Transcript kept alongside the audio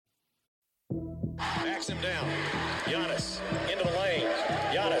Backs him down. Giannis into the lane.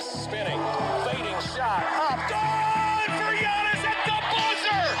 Giannis spinning. Fading shot. Up. Good for Giannis at the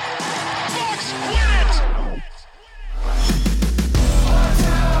buzzer. Bucks win it. Our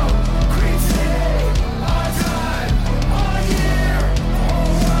town, Green City, our time, our year,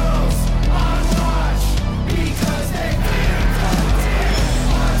 whole world's on watch because they fear the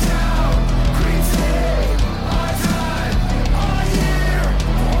Our town, Green City, our time, our year,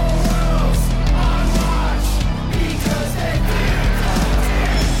 whole world's on watch because they fear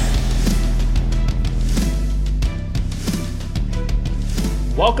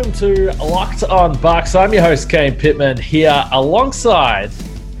Welcome to Locked On Bucks. I'm your host, Kane Pittman, here alongside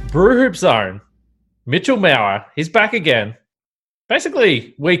Brew Hoop Zone, Mitchell Maurer. He's back again.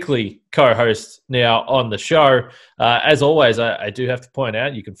 Basically, weekly co-host now on the show. As always, I do have to point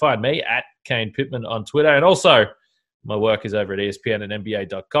out, you can find me at Kane Pittman on Twitter. And also, my work is over at ESPN and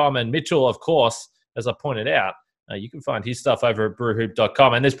NBA.com. And Mitchell, of course, as I pointed out, you can find his stuff over at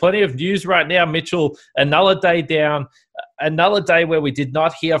brewhoop.com. And there's plenty of news right now, Mitchell. Another day down, another day where we did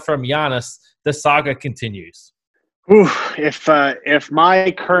not hear from Giannis. The saga continues. Ooh, if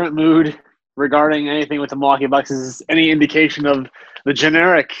my current mood regarding anything with the Milwaukee Bucks is any indication of the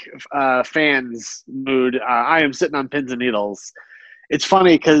generic fans' mood, I am sitting on pins and needles. It's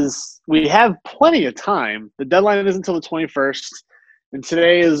funny because we have plenty of time. The deadline isn't until the 21st. And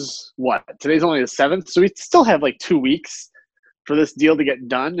today is what? Today's only the 7th, so we still have like 2 weeks for this deal to get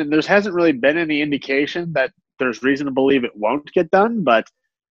done. And there hasn't really been any indication that there's reason to believe it won't get done. But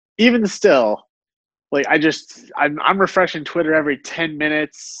even still, like I'm refreshing Twitter every 10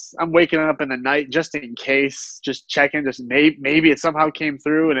 minutes. I'm waking up in the night just in case, just checking, just maybe it somehow came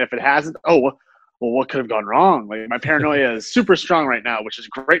through. And if it hasn't, well, what could have gone wrong? Like my paranoia is super strong right now, which is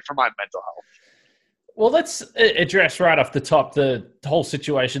great for my mental health. Well, let's address right off the top the whole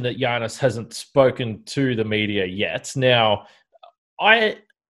situation that Giannis hasn't spoken to the media yet. Now, I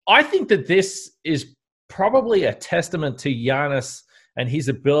think that this is probably a testament to Giannis and his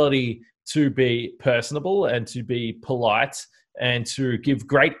ability to be personable and to be polite and to give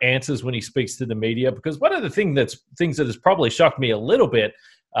great answers when he speaks to the media. Because one of the things that has probably shocked me a little bit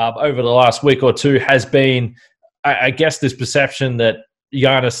over the last week or two has been, I guess, this perception that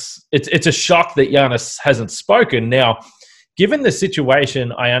Giannis, it's a shock that Giannis hasn't spoken. Now, given the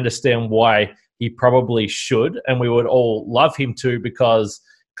situation, I understand why he probably should, and we would all love him to, because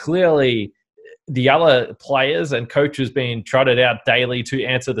clearly the other players and coaches being trotted out daily to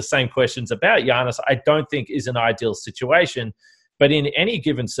answer the same questions about Giannis, I don't think is an ideal situation. But in any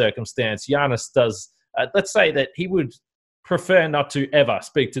given circumstance, Giannis does, let's say that he would prefer not to ever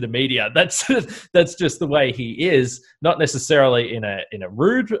speak to the media. That's just the way he is, not necessarily in a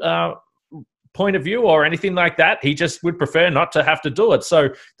rude point of view or anything like that. He just would prefer not to have to do it. So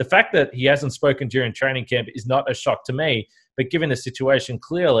the fact that he hasn't spoken during training camp is not a shock to me. But given the situation,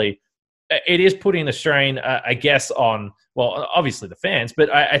 clearly, it is putting a strain, I guess, on, well, obviously the fans,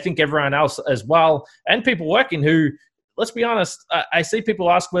 but I think everyone else as well, and people working who, let's be honest, I see people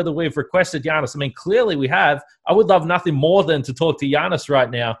ask whether we've requested Giannis. I mean, clearly we have. I would love nothing more than to talk to Giannis right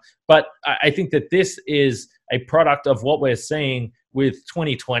now. But I think that this is a product of what we're seeing with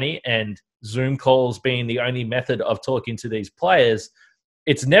 2020 and Zoom calls being the only method of talking to these players.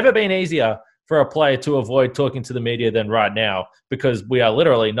 It's never been easier for a player to avoid talking to the media than right now, because we are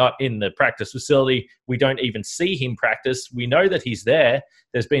literally not in the practice facility. We don't even see him practice. We know that he's there.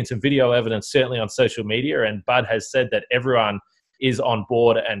 There's been some video evidence, certainly on social media, and Bud has said that everyone is on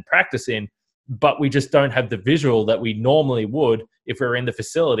board and practicing, but we just don't have the visual that we normally would if we were in the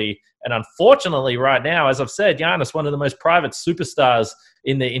facility. And unfortunately, right now, as I've said, Giannis, one of the most private superstars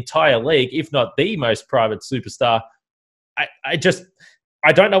in the entire league, if not the most private superstar,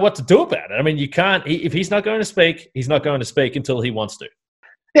 I don't know what to do about it. I mean, you can't. If he's not going to speak, he's not going to speak until he wants to.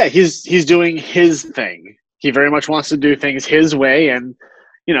 Yeah, he's doing his thing. He very much wants to do things his way, and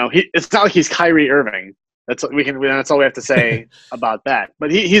it's not like he's Kyrie Irving. That's all we have to say about that.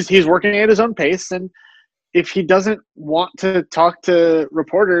 But he's working at his own pace, and if he doesn't want to talk to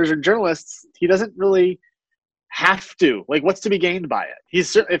reporters or journalists, he doesn't really have to. Like, what's to be gained by it?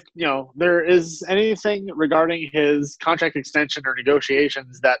 If there is anything regarding his contract extension or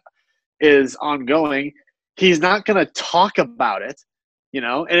negotiations that is ongoing, he's not going to talk about it.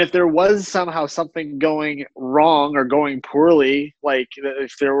 And if there was somehow something going wrong or going poorly, like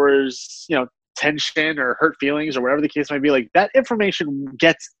if there was tension or hurt feelings or whatever the case might be, like that information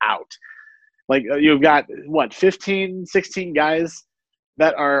gets out. Like you've got 15, 16 guys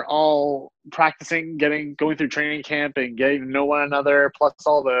that are all practicing, going through training camp and getting to know one another, plus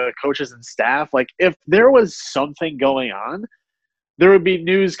all the coaches and staff. Like if there was something going on, there would be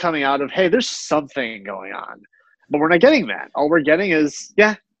news coming out of, hey, there's something going on. But we're not getting that. All we're getting is,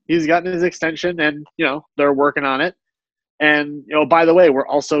 yeah, he's gotten his extension and, they're working on it. And, by the way, we're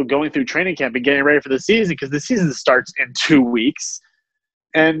also going through training camp and getting ready for the season because the season starts in 2 weeks.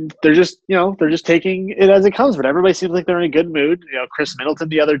 And they're just taking it as it comes. But everybody seems like they're in a good mood. Chris Middleton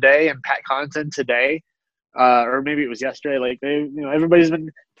the other day and Pat Connaughton today, or maybe it was yesterday. Like everybody's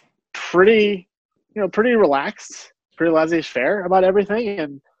been pretty relaxed, pretty laissez-faire about everything.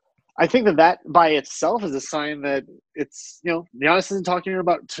 And I think that by itself is a sign that it's, Giannis isn't talking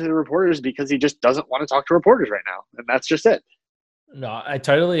to reporters because he just doesn't want to talk to reporters right now. And that's just it. No, I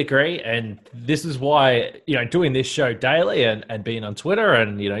totally agree. And this is why, doing this show daily and being on Twitter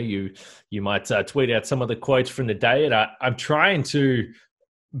and, you might tweet out some of the quotes from the day. And I'm trying to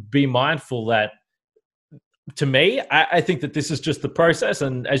be mindful that, to me, I think that this is just the process.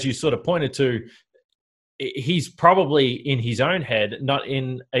 And as you sort of pointed to, he's probably in his own head, not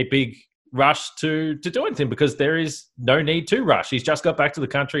in a big rush to do anything because there is no need to rush. He's just got back to the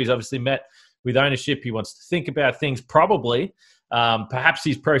country. He's obviously met with ownership. He wants to think about things probably. Perhaps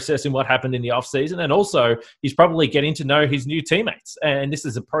he's processing what happened in the offseason, and also he's probably getting to know his new teammates. And this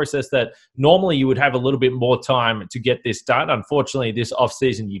is a process that normally you would have a little bit more time to get this done. Unfortunately, this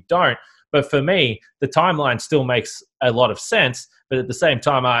offseason you don't. But for me, the timeline still makes a lot of sense. But at the same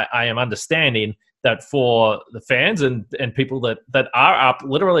time, I am understanding that for the fans and people that are up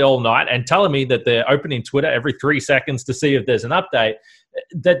literally all night and telling me that they're opening Twitter every 3 seconds to see if there's an update,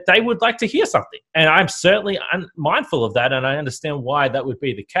 that they would like to hear something. And I'm certainly mindful of that, and I understand why that would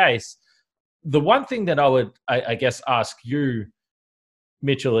be the case. The one thing that I would, I guess, ask you,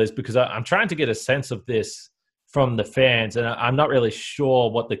 Mitchell, is because I'm trying to get a sense of this from the fans, and I'm not really sure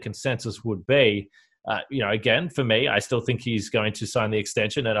what the consensus would be. Again, for me, I still think he's going to sign the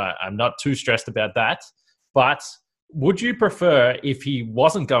extension, and I'm not too stressed about that. But would you prefer, if he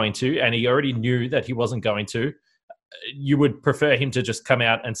wasn't going to, and he already knew that he wasn't going to, you would prefer him to just come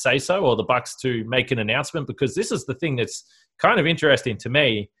out and say so, or the Bucks to make an announcement? Because this is the thing that's kind of interesting to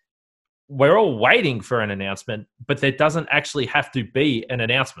me. We're all waiting for an announcement, but there doesn't actually have to be an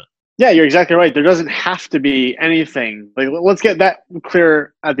announcement. Yeah, you're exactly right. There doesn't have to be anything. Like, let's get that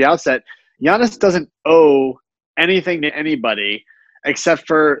clear at the outset. Giannis doesn't owe anything to anybody except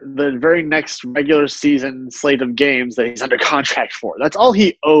for the very next regular season slate of games that he's under contract for. That's all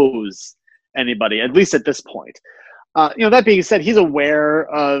he owes anybody, at least at this point. That being said, he's aware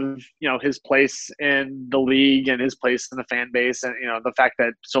of, his place in the league and his place in the fan base, and, the fact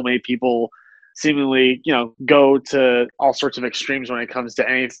that so many people seemingly, go to all sorts of extremes when it comes to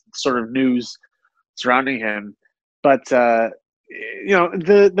any sort of news surrounding him. But, the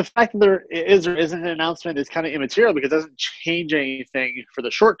fact that there is or isn't an announcement is kind of immaterial because it doesn't change anything for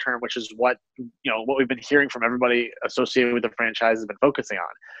the short term, which is what we've been hearing from everybody associated with the franchise has been focusing on.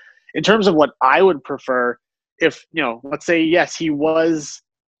 In terms of what I would prefer, if, let's say, yes, he was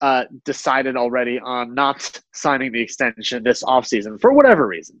decided already on not signing the extension this offseason for whatever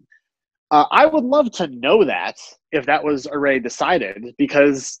reason, I would love to know that if that was already decided,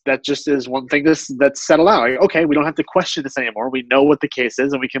 because that just is one thing that's settled out. Like, okay, we don't have to question this anymore. We know what the case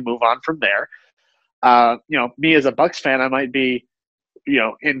is, and we can move on from there. Me as a Bucks fan, I might be,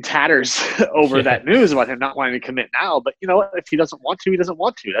 in tatters over that news about him not wanting to commit now. But if he doesn't want to, he doesn't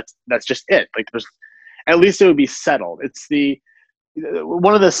want to. That's just it. Like, at least it would be settled. It's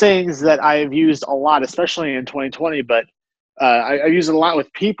one of the sayings that I've used a lot, especially in 2020, but I use it a lot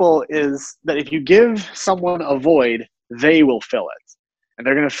with people, is that if you give someone a void, they will fill it. And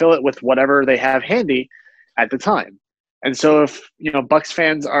they're going to fill it with whatever they have handy at the time. And so if, Bucks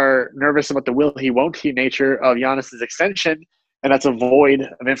fans are nervous about the will he, won't he nature of Giannis's extension, and that's a void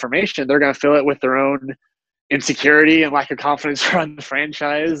of information, they're going to fill it with their own insecurity and lack of confidence around the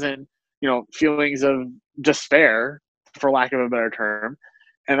franchise and, feelings of despair, for lack of a better term.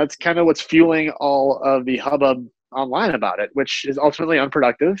 And that's kind of what's fueling all of the hubbub online about it, which is ultimately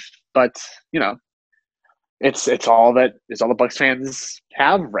unproductive. But it's all the Bucks fans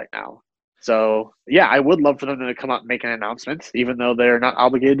have right now. So yeah, I would love for them to come out and make an announcement, even though they're not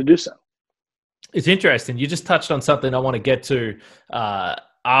obligated to do so. It's interesting. You just touched on something I want to get to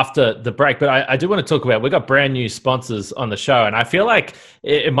after the break, but I do want to talk about, we've got brand new sponsors on the show, and I feel like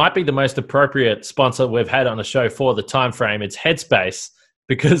it might be the most appropriate sponsor we've had on the show for the time frame. It's Headspace,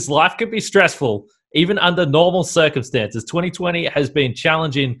 because life can be stressful even under normal circumstances. 2020 has been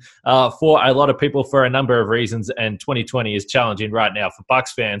challenging for a lot of people for a number of reasons, and 2020 is challenging right now for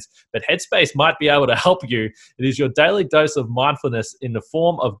Bucks fans. But Headspace might be able to help you. It is your daily dose of mindfulness in the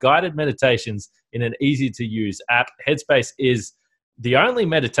form of guided meditations in an easy-to-use app. Headspace is the only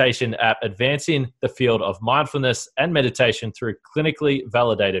meditation app advancing the field of mindfulness and meditation through clinically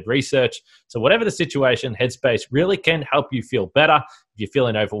validated research. So whatever the situation, Headspace really can help you feel better. If you're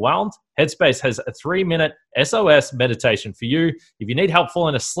feeling overwhelmed, Headspace has a 3-minute SOS meditation for you. If you need help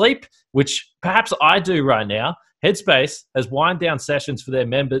falling asleep, which perhaps I do right now, Headspace has wind down sessions for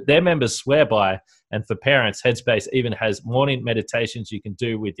their members swear by. And for parents, Headspace even has morning meditations you can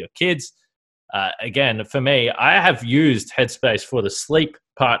do with your kids. Again, for me, I have used Headspace for the sleep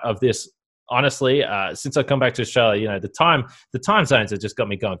part of this. Honestly, since I come back to Australia, the time zones have just got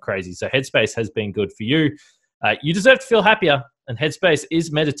me going crazy. So Headspace has been good for you. You deserve to feel happier, and Headspace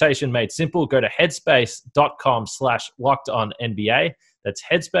is meditation made simple. Go to headspace.com/lockedonnba. That's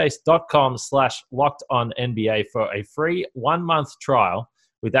headspace.com/lockedonnba for a free 1-month trial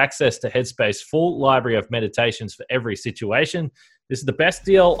with access to Headspace's full library of meditations for every situation. This is the best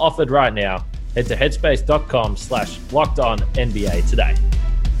deal offered right now. Head to headspace.com/lockedonnba today.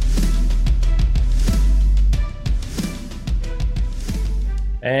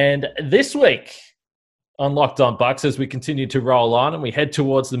 And this week on Locked On Bucks, as we continue to roll on and we head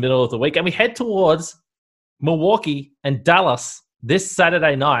towards the middle of the week and we head towards Milwaukee and Dallas this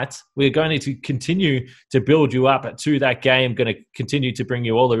Saturday night, we're going to continue to build you up to that game, going to continue to bring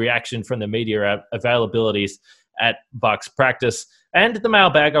you all the reaction from the media availabilities at Bucks practice. And the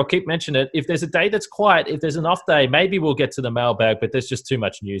mailbag, I'll keep mentioning it. If there's a day that's quiet, if there's an off day, maybe we'll get to the mailbag, but there's just too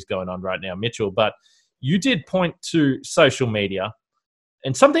much news going on right now, Mitchell. But you did point to social media,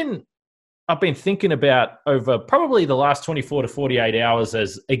 and something I've been thinking about over probably the last 24 to 48 hours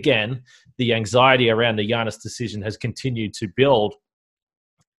as, again, the anxiety around the Giannis decision has continued to build.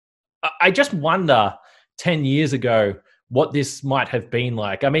 I just wonder 10 years ago what this might have been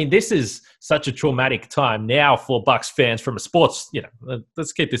like. I mean, this is such a traumatic time now for Bucks fans from a sports,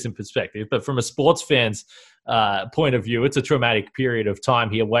 let's keep this in perspective, but from a sports fan's point of view, it's a traumatic period of time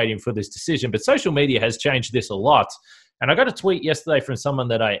here waiting for this decision. But social media has changed this a lot. And I got a tweet yesterday from someone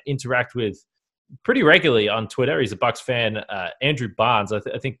that I interact with pretty regularly on Twitter. He's a Bucks fan, Andrew Barnes. I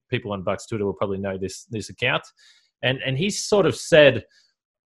think people on Bucks Twitter will probably know this account. And he sort of said,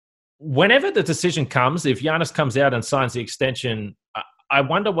 whenever the decision comes, if Giannis comes out and signs the extension, I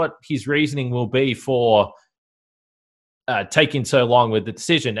wonder what his reasoning will be for taking so long with the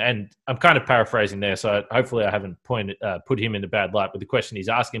decision. And I'm kind of paraphrasing there, so hopefully I haven't put him in a bad light with the question he's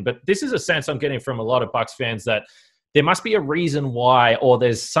asking. But this is a sense I'm getting from a lot of Bucks fans that there must be a reason why, or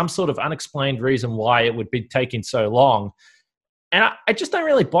there's some sort of unexplained reason why it would be taking so long. And I just don't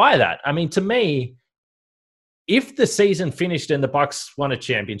really buy that. I mean, to me, if the season finished and the Bucks won a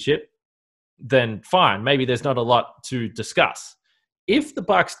championship, then fine. Maybe there's not a lot to discuss. If the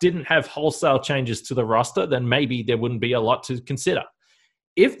Bucks didn't have wholesale changes to the roster, then maybe there wouldn't be a lot to consider.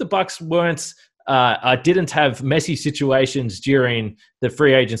 If the Bucks didn't have messy situations during the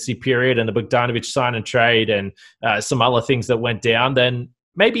free agency period and the Bogdanovic sign and trade and some other things that went down, then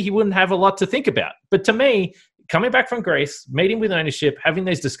maybe he wouldn't have a lot to think about. But to me, coming back from Greece, meeting with ownership, having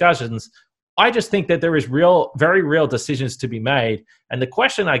these discussions, I just think that there is very real decisions to be made. And the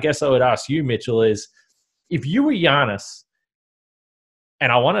question I guess I would ask you, Mitchell, is if you were Giannis,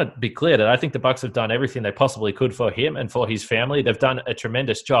 and I want to be clear that I think the Bucks have done everything they possibly could for him and for his family. They've done a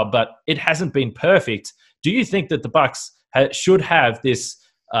tremendous job, but it hasn't been perfect. Do you think that the Bucks should have this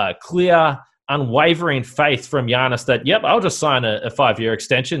clear, unwavering faith from Giannis that, yep, I'll just sign a 5-year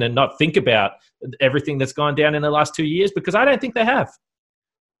extension and not think about everything that's gone down in the last 2 years? Because I don't think they have.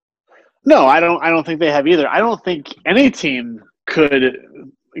 No, I don't think they have either. I don't think any team could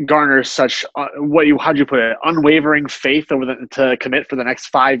garner such how'd you put it, unwavering faith to commit for the next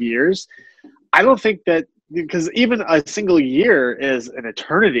 5 years. I don't think that, because even a single year is an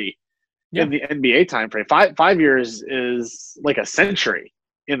eternity in the NBA time frame. 5 years is like a century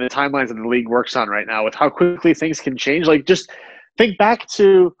in the timelines that the league works on right now with how quickly things can change. Like, just think back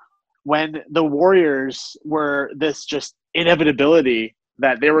to when the Warriors were this just inevitability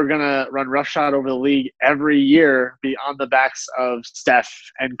that they were going to run roughshod over the league every year, be on the backs of Steph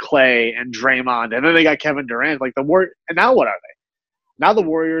and Clay and Draymond. And then they got Kevin Durant. And now what are they? Now the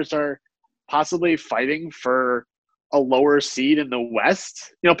Warriors are possibly fighting for a lower seed in the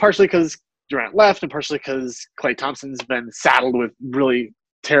West, partially because Durant left and partially because Klay Thompson's been saddled with really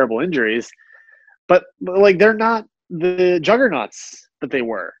terrible injuries. But they're not the juggernauts that they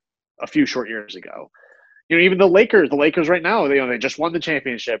were a few short years ago. Even the Lakers right now, they just won the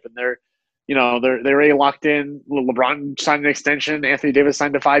championship and they're already locked in. LeBron signed an extension. Anthony Davis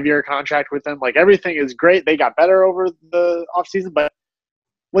signed a 5-year contract with them. Everything is great. They got better over the offseason, but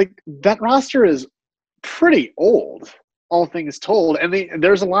that roster is pretty old, all things told. And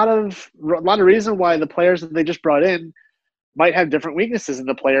there's a lot of reason why the players that they just brought in might have different weaknesses in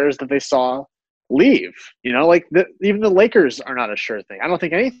the players that they saw leave. Like even the Lakers are not a sure thing. I don't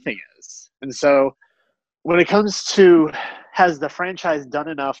think anything is. And so when it comes to has the franchise done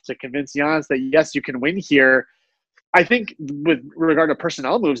enough to convince Giannis that, yes, you can win here, I think with regard to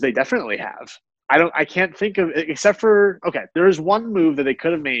personnel moves, they definitely have. I can't think of, except for, okay, there is one move that they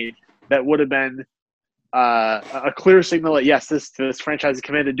could have made that would have been a clear signal that, yes, this franchise is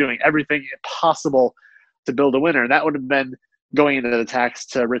committed to doing everything possible to build a winner. That would have been going into the tax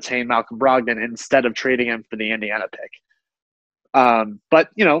to retain Malcolm Brogdon instead of trading him for the Indiana pick. But,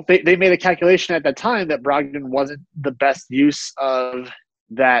 they made a calculation at that time that Brogdon wasn't the best use of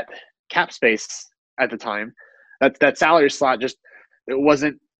that cap space at the time. That salary slot just, it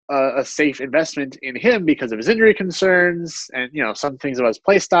wasn't a safe investment in him because of his injury concerns and, some things about his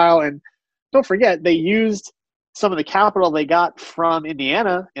play style. And don't forget, they used some of the capital they got from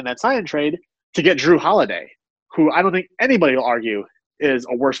Indiana in that sign and trade to get Drew Holiday, who I don't think anybody will argue is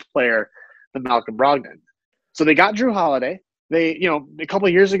a worse player than Malcolm Brogdon. So they got Drew Holiday. They, a couple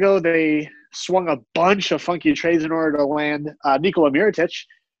of years ago, they swung a bunch of funky trades in order to land Nikola Mirotic.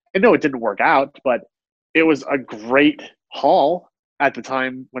 And no, it didn't work out, but it was a great haul at the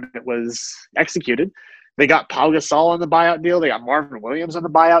time when it was executed. They got Pau Gasol on the buyout deal. They got Marvin Williams on the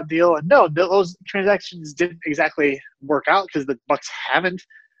buyout deal. And no, those transactions didn't exactly work out because the Bucks haven't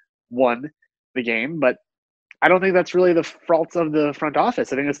won the game. But I don't think that's really the fault of the front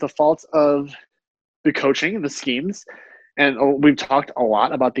office. I think it's the fault of the coaching and the schemes. And we've talked a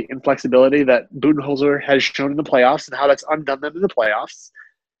lot about the inflexibility that Budenholzer has shown in the playoffs and how that's undone them in the playoffs.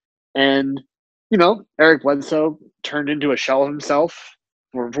 And, Eric Bledsoe turned into a shell of himself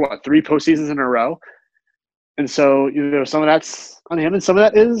for 3 postseasons in a row. And so, some of that's on him and some of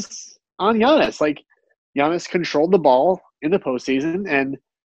that is on Giannis. Like, Giannis controlled the ball in the postseason and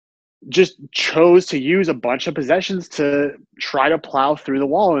just chose to use a bunch of possessions to try to plow through the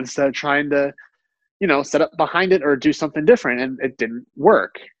wall instead of trying to, set up behind it or do something different. And it didn't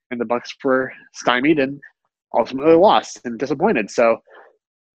work. And the Bucks were stymied and ultimately lost and disappointed. So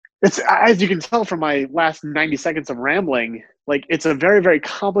it's, as you can tell from my last 90 seconds of rambling, like, it's a very, very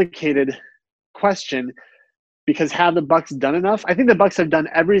complicated question because have the Bucks done enough? I think the Bucks have done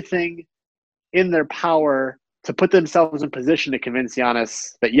everything in their power to put themselves in position to convince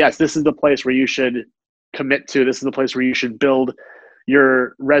Giannis that, yes, this is the place where you should commit to. This is the place where you should build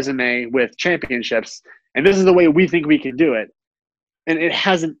your resume with championships. And this is the way we think we can do it. And it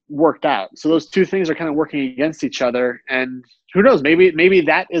hasn't worked out. So those two things are kind of working against each other. And who knows, maybe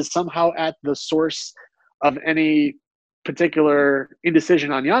that is somehow at the source of any particular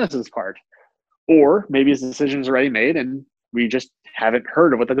indecision on Giannis's part. Or maybe his decision is already made and we just haven't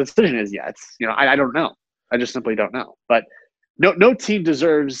heard of what the decision is yet. I don't know. I just simply don't know. But no team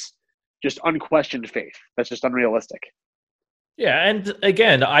deserves just unquestioned faith. That's just unrealistic. Yeah, and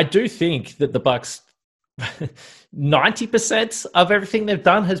again, I do think that the Bucks 90% of everything they've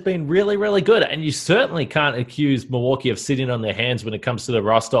done has been really, really good. And you certainly can't accuse Milwaukee of sitting on their hands when it comes to the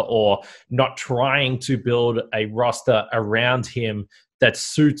roster or not trying to build a roster around him that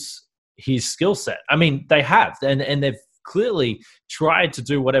suits his skill set. I mean, they have, and they've clearly tried to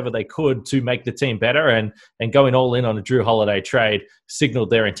do whatever they could to make the team better, and going all in on a Drew Holiday trade signaled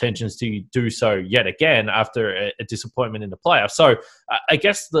their intentions to do so yet again after a disappointment in the playoffs. So I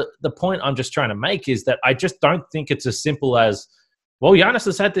guess the point I'm just trying to make is that I just don't think it's as simple as, well, Giannis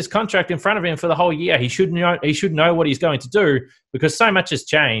has had this contract in front of him for the whole year. He should know what he's going to do, because so much has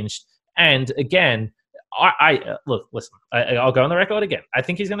changed. And again, listen, I'll go on the record again. I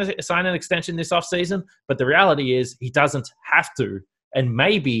think he's going to sign an extension this offseason, but the reality is he doesn't have to. And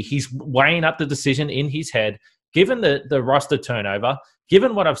maybe he's weighing up the decision in his head, given the roster turnover,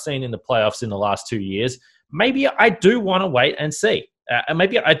 given what I've seen in the playoffs in the last 2 years. Maybe I do want to wait and see.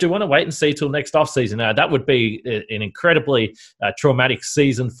 Maybe I do want to wait and see till next offseason. That would be an incredibly traumatic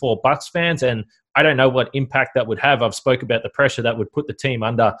season for Bucks fans, and I don't know what impact that would have. I've spoke about the pressure that would put the team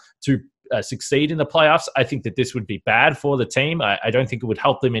under to succeed in the playoffs. I think that this would be bad for the team. I don't think it would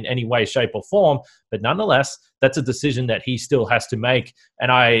help them in any way, shape, or form. But nonetheless, that's a decision that he still has to make. And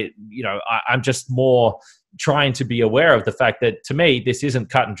I'm just more trying to be aware of the fact that, to me, this isn't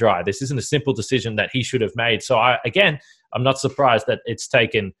cut and dry. This isn't a simple decision that he should have made. So I'm not surprised that it's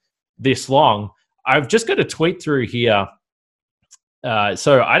taken this long. I've just got a tweet through here.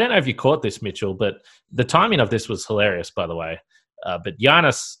 So I don't know if you caught this, Mitchell, but the timing of this was hilarious, by the way. But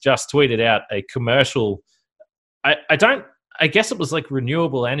Giannis just tweeted out a commercial. I guess it was like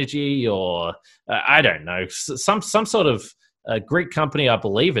renewable energy, or I don't know, some sort of Greek company, I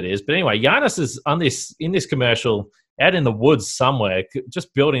believe it is. But anyway, Giannis is in this commercial out in the woods somewhere,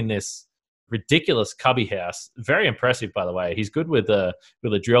 just building this ridiculous cubby house. Very impressive, by the way. He's good with a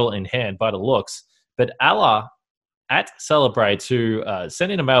drill in hand by the looks. But Allah at Celebrate, who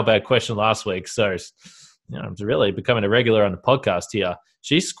sent in a mailbag question last week, so I'm really becoming a regular on the podcast here.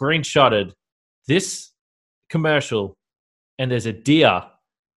 She screenshotted this commercial, and there's a deer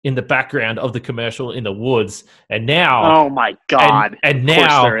in the background of the commercial in the woods. And now, oh my God, and of course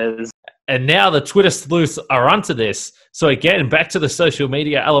now there is. And now the Twitter sleuths are onto this. So again, back to the social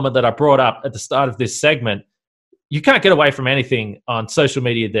media element that I brought up at the start of this segment. You can't get away from anything on social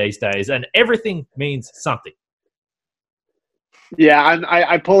media these days, and everything means something. Yeah,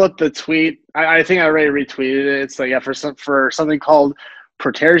 I pull up the tweet. I think I already retweeted it. It's like, yeah, for something called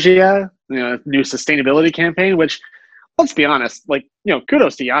Protergia, new sustainability campaign. Which, let's be honest,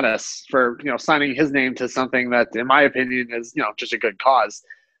 kudos to Giannis for signing his name to something that, in my opinion, is just a good cause.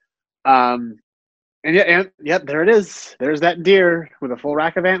 And yet there it is. There's that deer with a full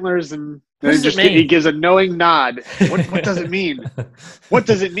rack of antlers, and then he gives a knowing nod. What does it mean? What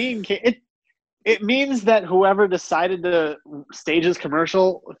does it mean? It means that whoever decided to stage this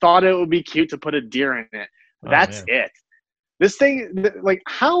commercial thought it would be cute to put a deer in it. That's it. This thing,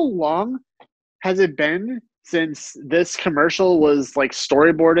 how long has it been since this commercial was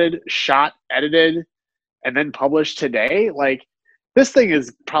storyboarded, shot, edited, and then published today? This thing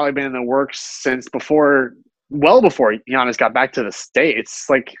has probably been in the works since well before Giannis got back to the States.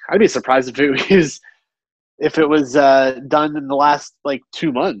 I'd be surprised if it was done in the last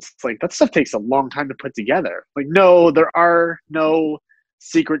 2 months. That stuff takes a long time to put together. No, there are no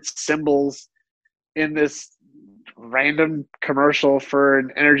secret symbols in this random commercial for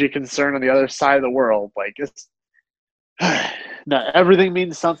an energy concern on the other side of the world. No, everything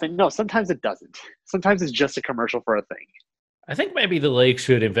means something. No, sometimes it doesn't. Sometimes it's just a commercial for a thing. I think maybe the league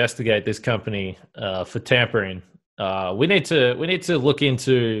should investigate this company for tampering. We need to look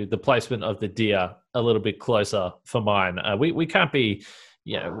into the placement of the deer a little bit closer for mine. We can't be,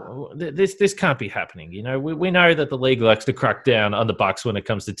 this can't be happening. We know that the league likes to crack down on the Bucks when it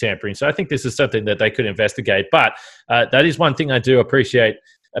comes to tampering. So I think this is something that they could investigate. But that is one thing I do appreciate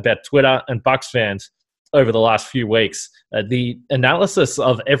about Twitter and Bucks fans over the last few weeks. The analysis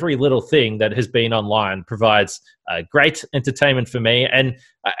of every little thing that has been online provides great entertainment for me. And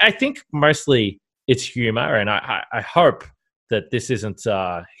I think mostly it's humor. And I hope that this isn't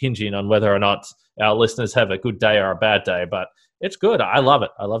hinging on whether or not our listeners have a good day or a bad day. But it's good. I love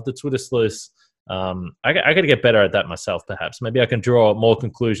it. I love the Twitter sleuths. I got to get better at that myself, perhaps. Maybe I can draw more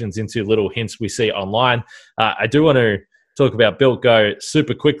conclusions into little hints we see online. I do want to talk about Built Go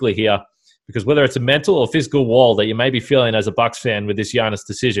super quickly here, because whether it's a mental or physical wall that you may be feeling as a Bucks fan with this Giannis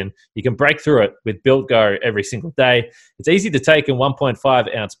decision, you can break through it with Built Go every single day. It's easy to take in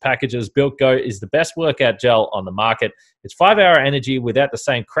 1.5-ounce packages. Built Go is the best workout gel on the market. It's 5-hour energy without the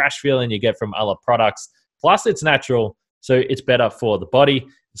same crash feeling you get from other products. Plus, it's natural, so it's better for the body.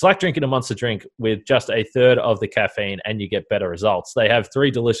 It's like drinking a Monster drink with just a third of the caffeine, and you get better results. They have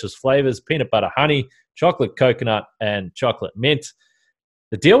 3 delicious flavors: peanut butter honey, chocolate coconut, and chocolate mint.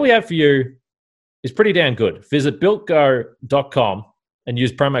 The deal we have for you is pretty damn good. Visit BuiltGo.com and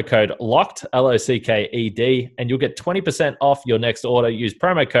use promo code LOCKED, LOCKED, and you'll get 20% off your next order. Use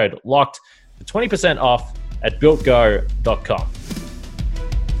promo code LOCKED for 20% off at BuiltGo.com.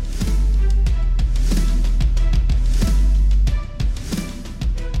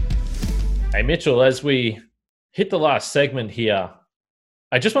 Hey, Mitchell, as we hit the last segment here,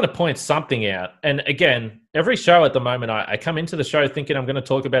 I just want to point something out. And again, every show at the moment, I come into the show thinking I'm going to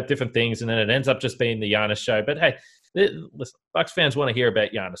talk about different things, and then it ends up just being the Giannis show. But hey, listen, Bucks fans want to hear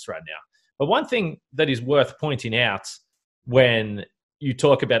about Giannis right now. But one thing that is worth pointing out when you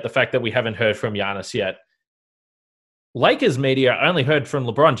talk about the fact that we haven't heard from Giannis yet, Lakers media only heard from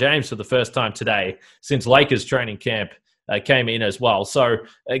LeBron James for the first time today since Lakers training camp came in as well. So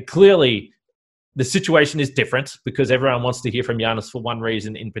clearly, the situation is different because everyone wants to hear from Giannis for one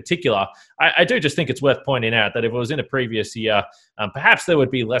reason in particular. I do just think it's worth pointing out that if it was in a previous year, perhaps there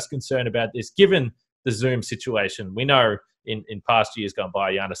would be less concern about this given the Zoom situation. We know in past years gone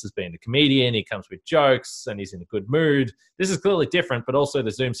by, Giannis has been a comedian. He comes with jokes and he's in a good mood. This is clearly different, but also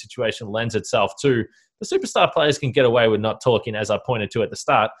the Zoom situation lends itself to the superstar players can get away with not talking, as I pointed to at the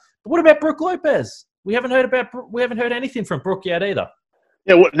start. But what about Brook Lopez? We haven't heard anything from Brook yet either.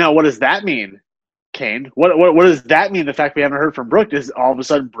 Yeah. Now, what does that mean, Kane? What does that mean? The fact we haven't heard from Brook, is all of a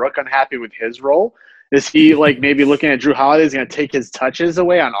sudden Brook unhappy with his role? Is he maybe looking at Drew Holiday is going to take his touches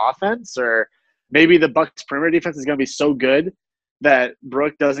away on offense, or maybe the Bucks perimeter defense is going to be so good that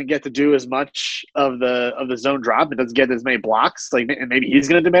Brook doesn't get to do as much of the zone drop and doesn't get as many blocks? And maybe he's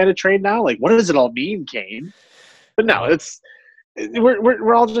going to demand a trade now. What does it all mean, Kane? But no,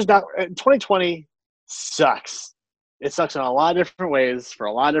 we're all just not. 2020 sucks. It sucks in a lot of different ways for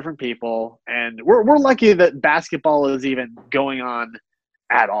a lot of different people, and we're lucky that basketball is even going on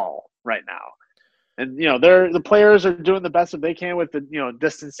at all right now. And the players are doing the best that they can with the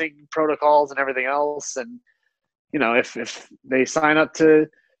distancing protocols and everything else. And if they sign up to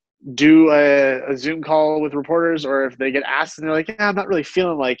do a Zoom call with reporters, or if they get asked and they're like, yeah, I'm not really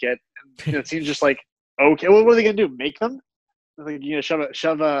feeling like it, and it seems just like, okay, well, what are they gonna do? Make them? Like,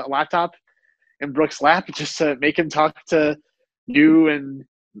 shove a laptop in Brooks' lap just to make him talk to you and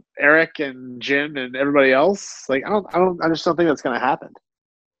Eric and Jim and everybody else? Like, I just don't think that's gonna happen.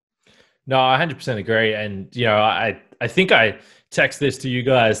 No, I 100% agree. And, I think I texted this to you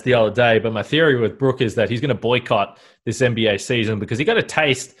guys the other day, but my theory with Brooke is that he's going to boycott this NBA season because he got a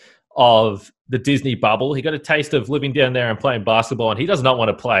taste of the Disney bubble. He got a taste of living down there and playing basketball, and he does not want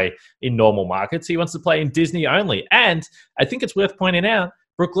to play in normal markets. He wants to play in Disney only. And I think it's worth pointing out,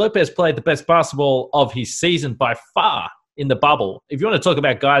 Brook Lopez played the best basketball of his season by far in the bubble. If you want to talk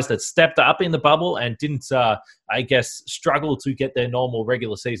about guys that stepped up in the bubble and didn't, struggle to get their normal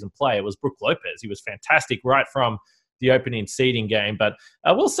regular season play, it was Brook Lopez. He was fantastic right from the opening seeding game. But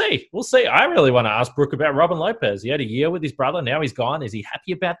we'll see. We'll see. I really want to ask Brook about Robin Lopez. He had a year with his brother. Now he's gone. Is he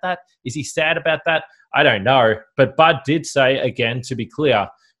happy about that? Is he sad about that? I don't know. But Bud did say, again, to be clear,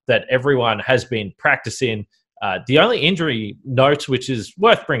 that everyone has been practicing. The only injury note, which is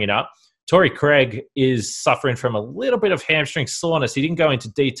worth bringing up, Torrey Craig is suffering from a little bit of hamstring soreness. He didn't go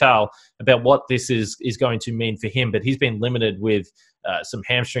into detail about what this is going to mean for him, but he's been limited with some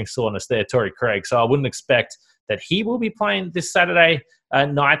hamstring soreness there, Torrey Craig. So I wouldn't expect that he will be playing this Saturday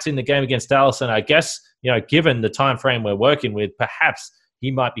night in the game against Dallas. And I guess, given the time frame we're working with, perhaps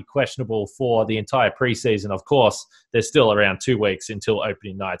he might be questionable for the entire preseason. Of course, there's still around 2 weeks until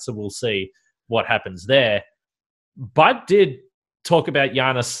opening night, so we'll see what happens there. Bud did talk about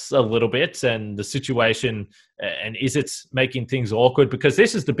Giannis a little bit and the situation, and is it making things awkward? Because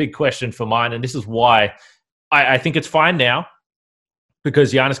this is the big question for mine, and this is why I think it's fine now,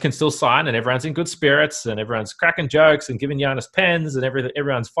 because Giannis can still sign and everyone's in good spirits and everyone's cracking jokes and giving Giannis pens and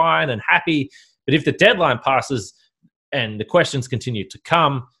everyone's fine and happy. But if the deadline passes and the questions continue to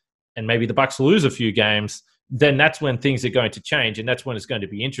come and maybe the Bucks lose a few games, then that's when things are going to change, and that's when it's going to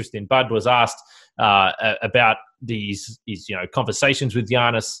be interesting. Bud was asked about these conversations with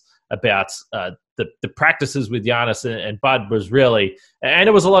Giannis, about the practices with Giannis, and Bud was really, and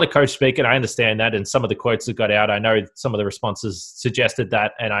it was a lot of coach speak, and I understand that, and some of the quotes that got out, I know some of the responses suggested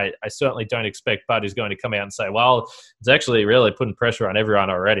that, and I certainly don't expect Bud is going to come out and say, well, it's actually really putting pressure on everyone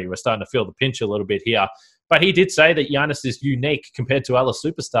already. We're starting to feel the pinch a little bit here. But he did say that Giannis is unique compared to other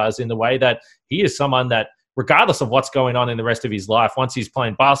superstars in the way that he is someone that, regardless of what's going on in the rest of his life, once he's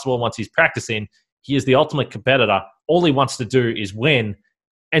playing basketball, once he's practicing, he is the ultimate competitor. All he wants to do is win.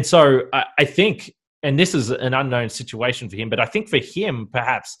 And so I think, and this is an unknown situation for him, but I think for him,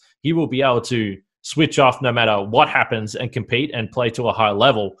 perhaps he will be able to switch off no matter what happens and compete and play to a high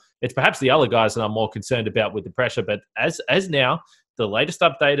level. It's perhaps the other guys that I'm more concerned about with the pressure. But as now, the latest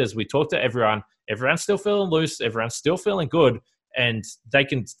update, as we talk to everyone's still feeling loose, everyone's still feeling good. And they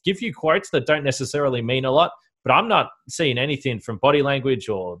can give you quotes that don't necessarily mean a lot, but I'm not seeing anything from body language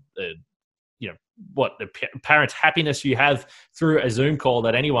or, what the apparent happiness you have through a Zoom call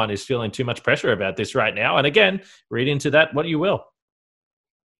that anyone is feeling too much pressure about this right now. And again, read into that what you will.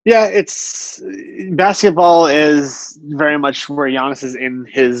 Yeah, basketball is very much where Giannis is in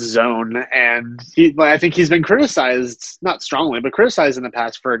his zone, and I think he's been criticized, not strongly, but criticized in the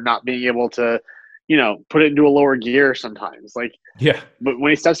past for not being able to, put it into a lower gear sometimes. But when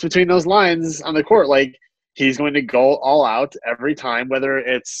he steps between those lines on the court, he's going to go all out every time, whether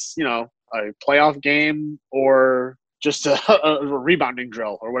it's, a playoff game or just a rebounding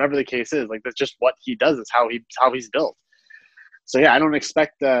drill or whatever the case is. That's just what he does. It's how he's built. So yeah, I don't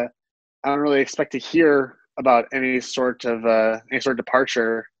really expect to hear about any sort of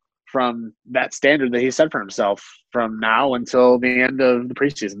departure from that standard that he set for himself from now until the end of the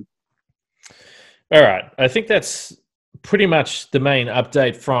preseason. All right. I think that's pretty much the main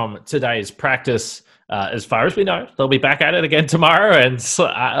update from today's practice. As far as we know, they'll be back at it again tomorrow, and so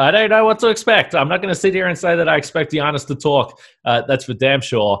I don't know what to expect. I'm not going to sit here and say that I expect Giannis to talk. That's for damn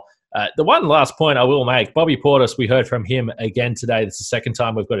sure. The one last point I will make, Bobby Portis, we heard from him again today. It's the second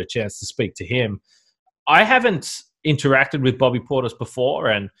time we've got a chance to speak to him. I haven't interacted with Bobby Portis before,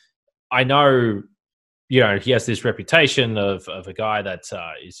 and I know, he has this reputation of a guy that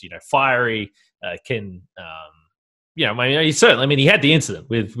is, fiery, he had the incident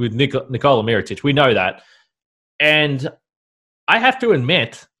with Nikola Mirotic. We know that. And I have to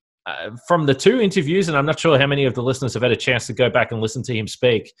admit, from the two interviews, and I'm not sure how many of the listeners have had a chance to go back and listen to him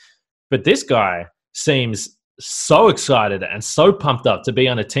speak, but this guy seems so excited and so pumped up to be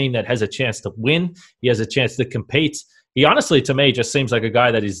on a team that has a chance to win. He has a chance to compete. He honestly, to me, just seems like a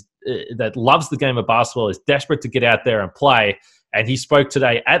guy that loves the game of basketball, is desperate to get out there and play. And he spoke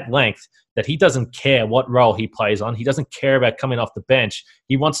today at length that he doesn't care what role he plays on. He doesn't care about coming off the bench.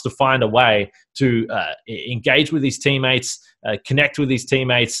 He wants to find a way to engage with his teammates, connect with his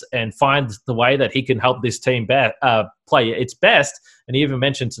teammates, and find the way that he can help this team play its best. And he even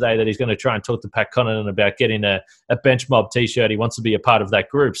mentioned today that he's going to try and talk to Pat Connaughton about getting a bench mob T-shirt. He wants to be a part of that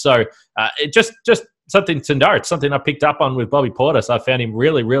group. So it just something to note, something I picked up on with Bobby Portis. I found him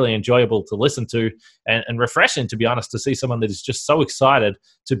really, really enjoyable to listen to and refreshing, to be honest, to see someone that is just so excited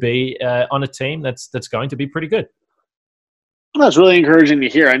to be on a team that's going to be pretty good. Well, that's really encouraging to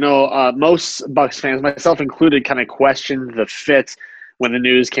hear. I know most Bucks fans, myself included, kind of questioned the fit when the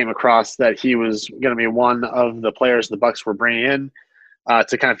news came across that he was going to be one of the players the Bucks were bringing in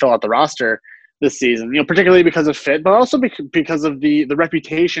to kind of fill out the roster this season. Particularly because of fit, but also because of the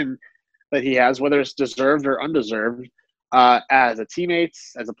reputation that he has, whether it's deserved or undeserved, as a teammate,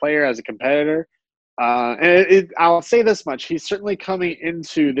 as a player, as a competitor. I'll say this much: he's certainly coming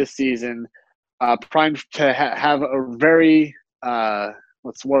into this season primed to have a very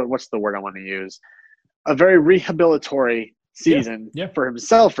what's the word I want to use? A very rehabilitory season for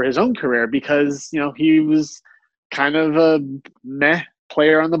himself, for his own career, because he was kind of a meh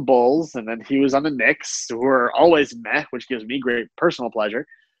player on the Bulls, and then he was on the Knicks, who are always meh, which gives me great personal pleasure.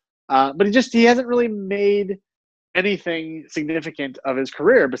 But he hasn't really made anything significant of his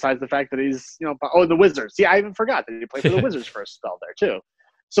career besides the fact that he's, the Wizards. See, I even forgot that he played for the Wizards for a spell there too.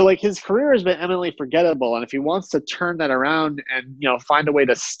 So his career has been eminently forgettable. And if he wants to turn that around and, find a way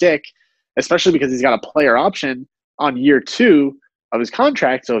to stick, especially because he's got a player option on year 2 of his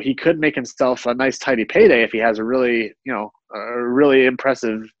contract, so he could make himself a nice tidy payday if he has a really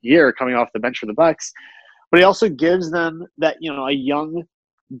impressive year coming off the bench for the Bucks. But he also gives them that, a young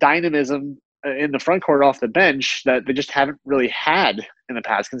dynamism in the front court off the bench that they just haven't really had in the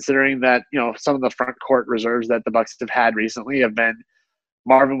past, considering that, some of the front court reserves that the Bucks have had recently have been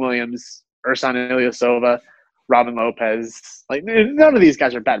Marvin Williams, Ersan Ilyasova, Robin Lopez. None of these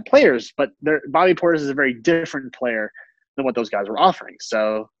guys are bad players, but Bobby Portis is a very different player than what those guys were offering.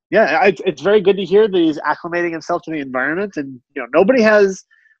 So, yeah, it's very good to hear that he's acclimating himself to the environment. And, nobody has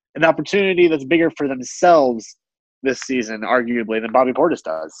an opportunity that's bigger for themselves this season, arguably, than Bobby Portis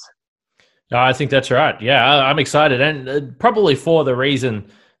does. No, I think that's right. Yeah, I'm excited. And probably for the reason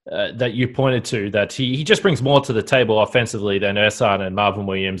that you pointed to, that he just brings more to the table offensively than Ersan and Marvin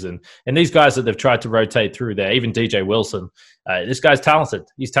Williams and these guys that they've tried to rotate through there, even DJ Wilson. This guy's talented.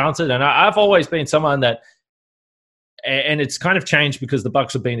 He's talented. And I've always been someone that, and it's kind of changed because the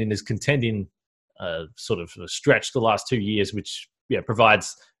Bucks have been in this contending sort of stretch the last 2 years, which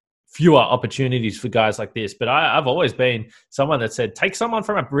provides fewer opportunities for guys like this. But I've always been someone that said, take someone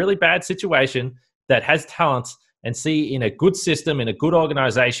from a really bad situation that has talent and see in a good system, in a good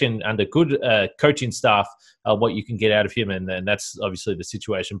organization, under good coaching staff, what you can get out of him. And that's obviously the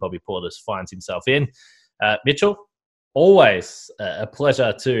situation Bobby Portis finds himself in. Mitchell, always a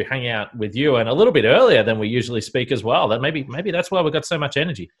pleasure to hang out with you, and a little bit earlier than we usually speak as well. That maybe that's why we've got so much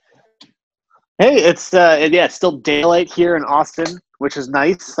energy. Hey, it's still daylight here in Austin, which is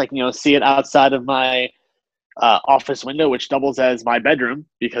nice. See it outside of my office window, which doubles as my bedroom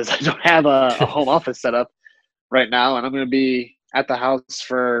because I don't have a home office set up right now, and I'm going to be at the house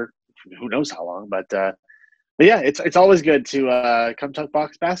for who knows how long. But yeah, it's always good to come talk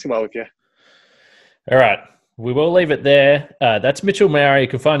Bucks basketball with you. All right. We will leave it there. That's Mitchell Mowrey. You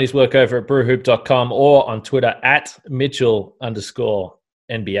can find his work over at brewhoop.com or on Twitter at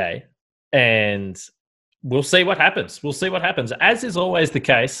Mitchell_NBA. And we'll see what happens. As is always the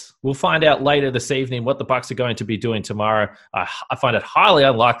case, we'll find out later this evening what the Bucks are going to be doing tomorrow. I find it highly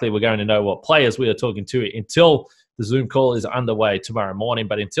unlikely we're going to know what players we are talking to until the Zoom call is underway tomorrow morning.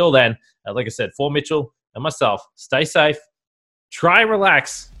 But until then, like I said, for Mitchell and myself, stay safe, try and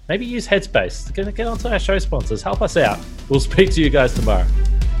relax, maybe use Headspace to get onto our show sponsors. Help us out. We'll speak to you guys tomorrow.